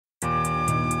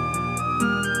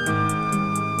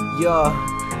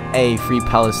Yeah. Hey, free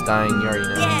Palestine, you already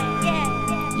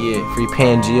know. Yeah, free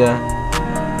Pangea.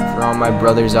 For all my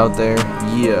brothers out there.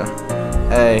 Yeah.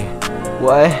 Hey,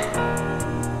 what?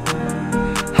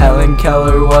 Helen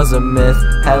Keller was a myth.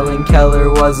 Helen Keller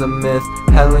was a myth.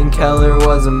 Helen Keller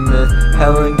was a myth.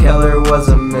 Helen Keller was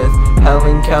a myth.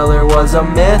 Helen Keller was a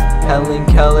myth. Helen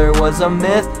Keller was a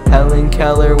myth. Helen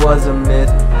Keller was a myth.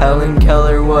 Helen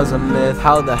Keller was a myth.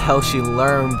 How the hell she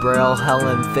learned Braille?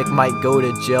 Helen Thick might go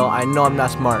to jail. I know I'm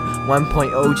not smart.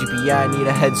 1.0 GPA, I need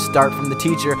a head start from the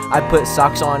teacher. I put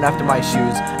socks on after my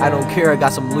shoes. I don't care, I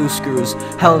got some loose screws.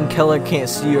 Helen Keller can't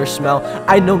see or smell.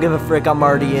 I don't give a frick, I'm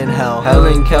already in hell.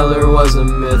 Helen Keller was a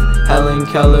myth. Helen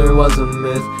Keller was a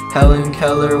myth. Helen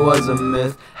Keller was a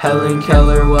myth. Helen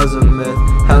Keller was a myth.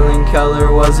 Helen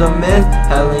Keller was a myth.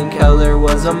 Helen Keller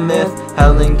was a myth.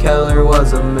 Helen Keller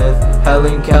was a myth.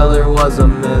 Helen Keller was a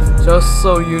myth. Just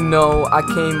so you know, I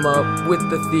came up with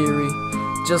the theory.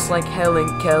 Just like Helen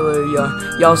Keller,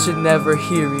 yeah, y'all should never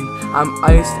hear me. I'm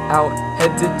iced out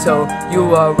head to toe,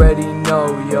 you already know,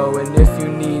 yo. And if you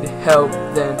need help,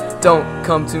 then don't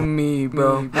come to me,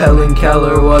 bro. Helen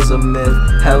Keller was a myth.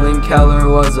 Helen Keller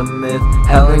was a myth.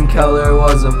 Helen Keller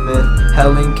was a myth.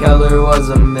 Helen Keller was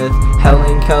a myth.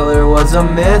 Helen Keller was a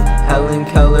myth. Helen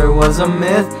Keller was a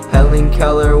myth. Helen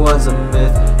Keller was a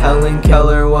myth. Helen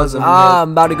Keller was a myth.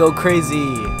 I'm about to go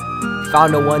crazy.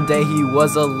 Found her one day, he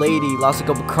was a lady. Lost a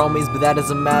couple chromies, but that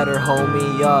doesn't matter,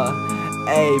 homie, yeah.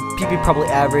 Hey, PP probably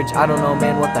average, I don't know,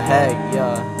 man, what the heck,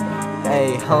 yeah.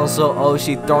 Hey, Helen so old,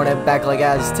 she throwing it back like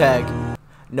Aztec.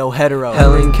 No hetero.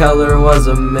 Helen Keller was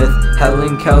a myth.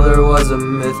 Helen Keller was a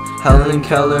myth. Helen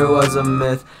Keller was a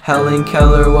myth. Helen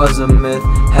Keller was a myth.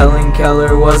 Helen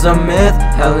Keller was a myth.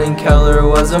 Helen Keller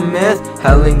was a myth.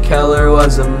 Helen Keller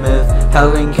was a myth.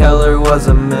 Helen Keller was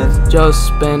a myth. Just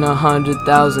spent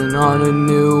 100,000 on a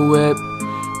new whip.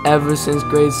 Ever since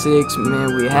grade 6,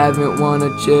 man, we haven't won a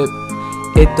chip.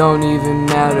 It don't even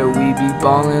matter, we be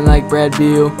ballin' like Brad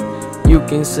Beal. You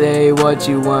can say what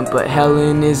you want, but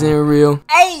Helen isn't real.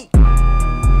 Hey!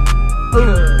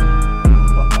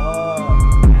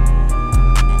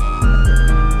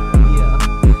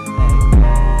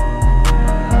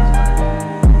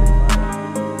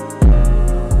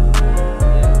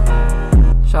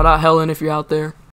 Shout out Helen if you're out there.